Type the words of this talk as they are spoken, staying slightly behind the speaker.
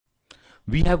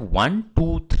we have 1,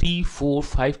 2, 3, 4,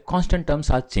 5 constant terms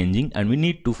are changing and we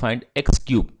need to find x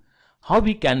cube. How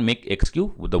we can make x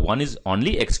cube? The one is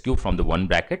only x cube from the one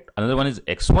bracket, another one is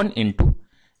x1 into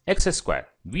x square.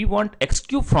 We want x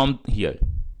cube from here,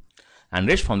 and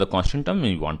rest from the constant term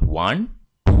we want 1,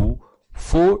 2,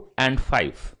 4 and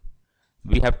 5.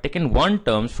 We have taken one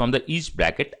terms from the each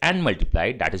bracket and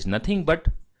multiplied. That is nothing but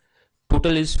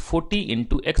total is 40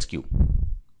 into x cube.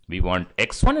 We want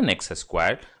x1 and x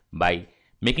square by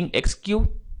making x cube.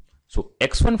 So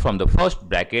x1 from the first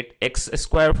bracket, x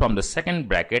square from the second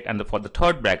bracket, and for the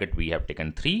third bracket we have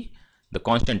taken 3. The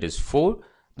constant is 4,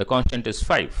 the constant is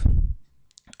 5,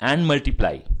 and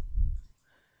multiply.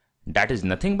 That is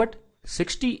nothing but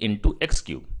 60 into x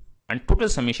cube, and total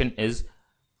summation is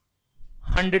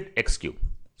 100 x cube.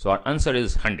 So our answer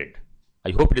is 100.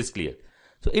 I hope it is clear.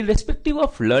 So irrespective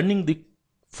of learning the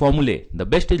formulae, the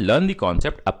best is learn the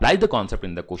concept, apply the concept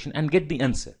in the question and get the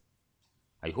answer.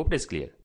 I hope it is clear.